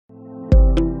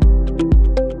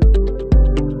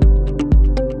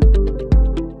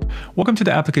Welcome to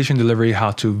the Application Delivery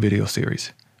How-To video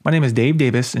series. My name is Dave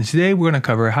Davis, and today we're going to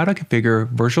cover how to configure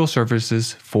virtual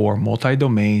services for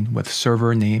multi-domain with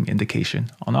server name indication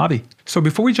on Avi. So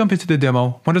before we jump into the demo,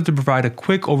 I wanted to provide a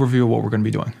quick overview of what we're going to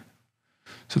be doing.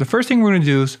 So the first thing we're going to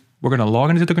do is we're going to log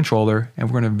into the controller and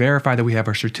we're going to verify that we have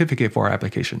our certificate for our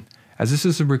application, as this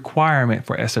is a requirement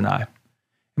for SNI.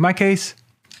 In my case,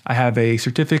 I have a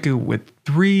certificate with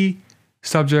 3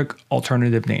 subject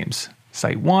alternative names: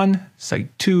 Site 1,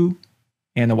 Site 2,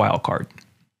 and a wildcard.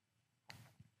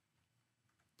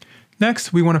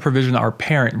 Next, we want to provision our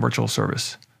parent virtual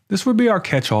service. This would be our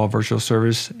catch-all virtual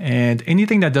service, and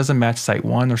anything that doesn't match Site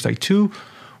 1 or Site 2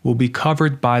 will be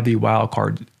covered by the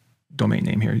wildcard domain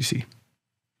name here you see.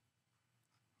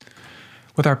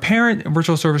 With our parent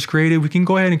virtual service created, we can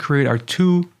go ahead and create our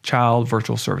 2 child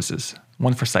virtual services,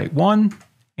 one for Site 1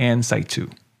 and Site 2.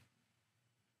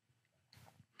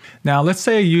 Now, let's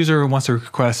say a user wants to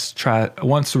request Site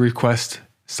 1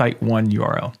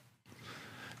 URL.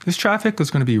 This traffic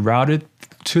is going to be routed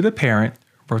to the parent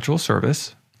virtual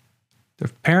service. The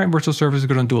parent virtual service is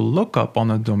going to do a lookup on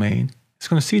the domain. It's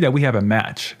going to see that we have a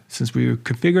match since we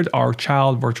configured our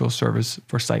child virtual service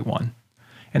for Site 1.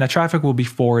 And that traffic will be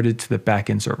forwarded to the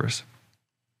backend servers.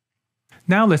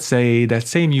 Now, let's say that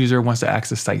same user wants to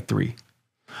access Site 3.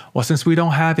 Well, since we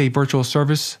don't have a virtual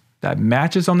service that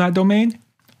matches on that domain,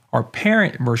 our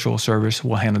parent virtual service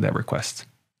will handle that request.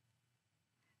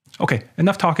 Okay,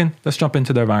 enough talking. Let's jump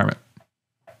into the environment.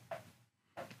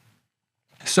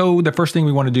 So the first thing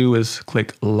we want to do is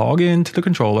click Login to the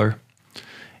controller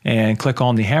and click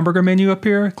on the hamburger menu up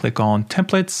here. Click on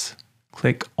Templates,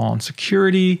 click on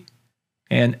Security,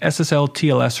 and SSL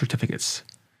TLS certificates.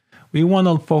 We want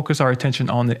to focus our attention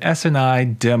on the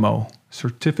SNI demo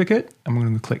certificate. I'm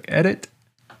going to click Edit.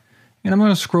 And I'm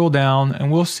going to scroll down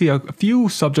and we'll see a few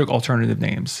subject alternative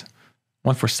names.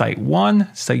 One for Site 1,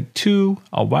 Site 2,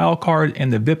 a wildcard,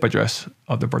 and the VIP address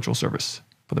of the virtual service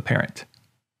for the parent.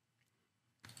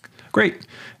 Great.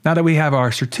 Now that we have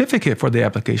our certificate for the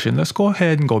application, let's go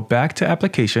ahead and go back to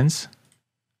Applications.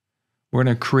 We're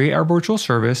going to create our virtual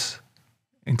service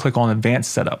and click on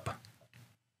Advanced Setup.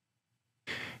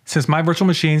 Since my virtual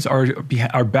machines are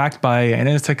backed by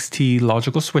NSXT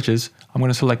logical switches, I'm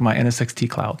going to select my NSXT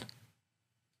cloud.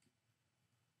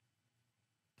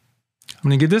 I'm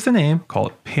going to give this a name, call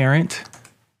it Parent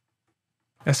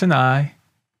SNI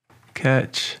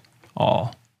Catch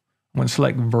All. I'm going to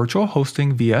select Virtual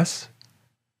Hosting VS,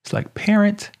 select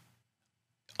Parent,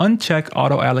 uncheck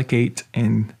Auto Allocate,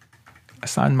 and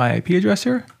assign my IP address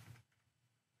here.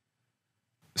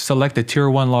 Select the Tier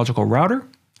 1 logical router. In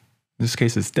this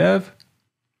case, it's Dev.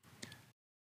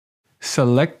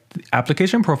 Select the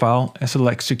application profile and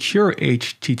select Secure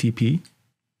HTTP.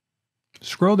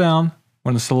 Scroll down.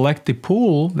 I'm going to select the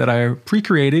pool that I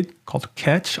pre-created called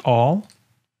Catch All.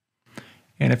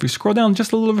 And if you scroll down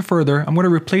just a little bit further, I'm going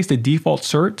to replace the default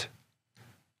cert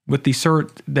with the cert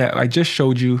that I just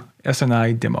showed you,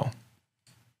 SNI demo.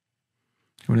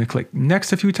 I'm going to click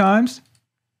Next a few times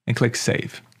and click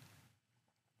Save.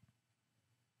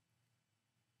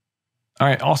 All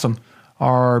right, awesome.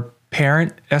 Our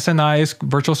parent SNI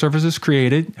virtual service is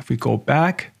created. If we go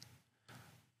back,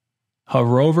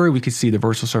 hover over, we can see the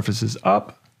virtual services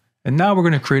up. And now we're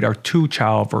going to create our 2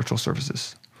 child virtual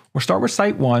services. We'll start with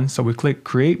Site 1. So we click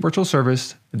Create Virtual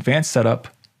Service, Advanced Setup,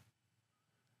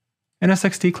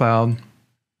 NSXT Cloud,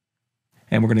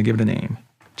 and we're going to give it a name,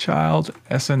 Child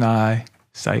SNI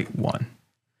Site 1.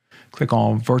 Click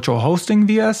on Virtual Hosting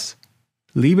VS,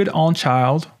 leave it on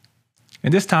Child.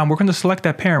 And this time we're going to select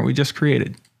that parent we just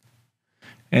created.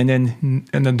 And then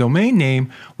in the domain name,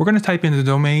 we're going to type in the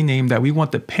domain name that we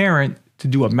want the parent to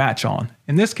do a match on.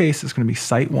 In this case, it's going to be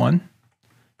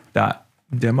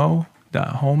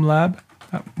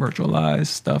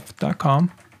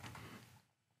site1.demo.homelab.virtualizedstuff.com.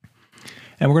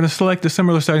 And we're going to select the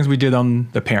similar settings we did on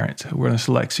the parent. We're going to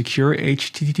select Secure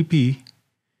HTTP.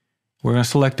 We're going to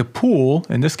select the pool.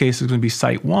 In this case, it's going to be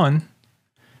Site 1.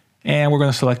 And we're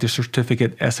going to select the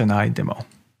certificate SNI demo.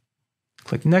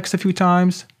 Click Next a few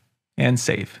times and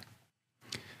save.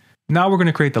 Now we're going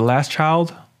to create the last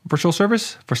child virtual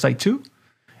service for Site 2.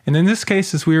 And in this case,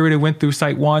 since we already went through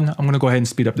Site 1, I'm going to go ahead and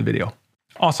speed up the video.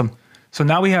 Awesome. So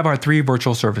now we have our 3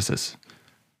 virtual services.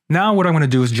 Now what I'm going to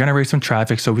do is generate some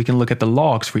traffic so we can look at the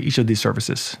logs for each of these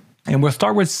services. And we'll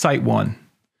start with Site 1.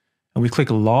 And we click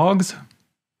Logs,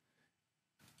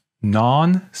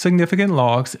 Non-Significant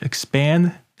Logs,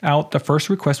 expand out the first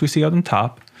request we see on the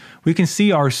top. We can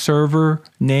see our server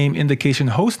name indication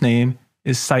host name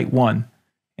is Site 1.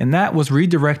 And that was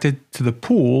redirected to the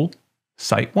pool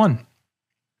Site 1.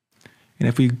 And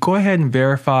if we go ahead and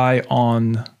verify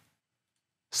on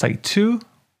Site 2,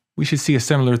 we should see a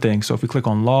similar thing. So if we click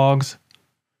on logs,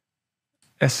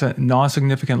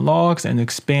 non-significant logs, and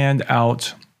expand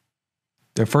out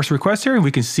the first request here, we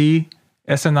can see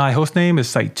SNI hostname is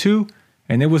site2,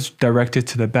 and it was directed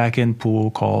to the backend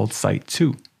pool called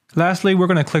site2. Lastly, we're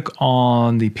going to click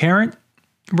on the parent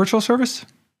virtual service,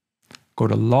 go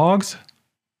to logs,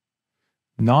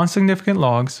 non-significant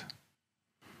logs,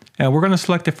 and we're going to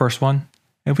select the first one.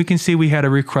 And we can see we had a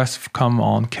request come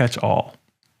on catch all.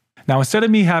 Now, instead of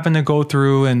me having to go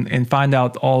through and find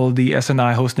out all of the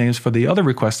SNI host names for the other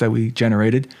requests that we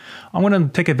generated, I'm going to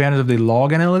take advantage of the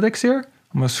log analytics here.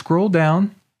 I'm going to scroll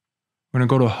down. We're going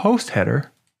to go to host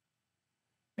header.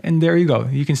 And there you go.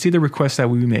 You can see the requests that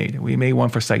we made. We made one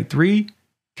for site 3,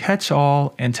 catch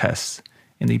all, and tests.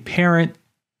 And the parent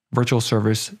virtual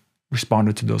service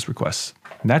responded to those requests.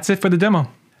 And that's it for the demo.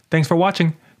 Thanks for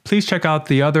watching. Please check out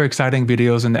the other exciting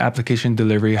videos in the application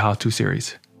delivery how-to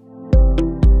series.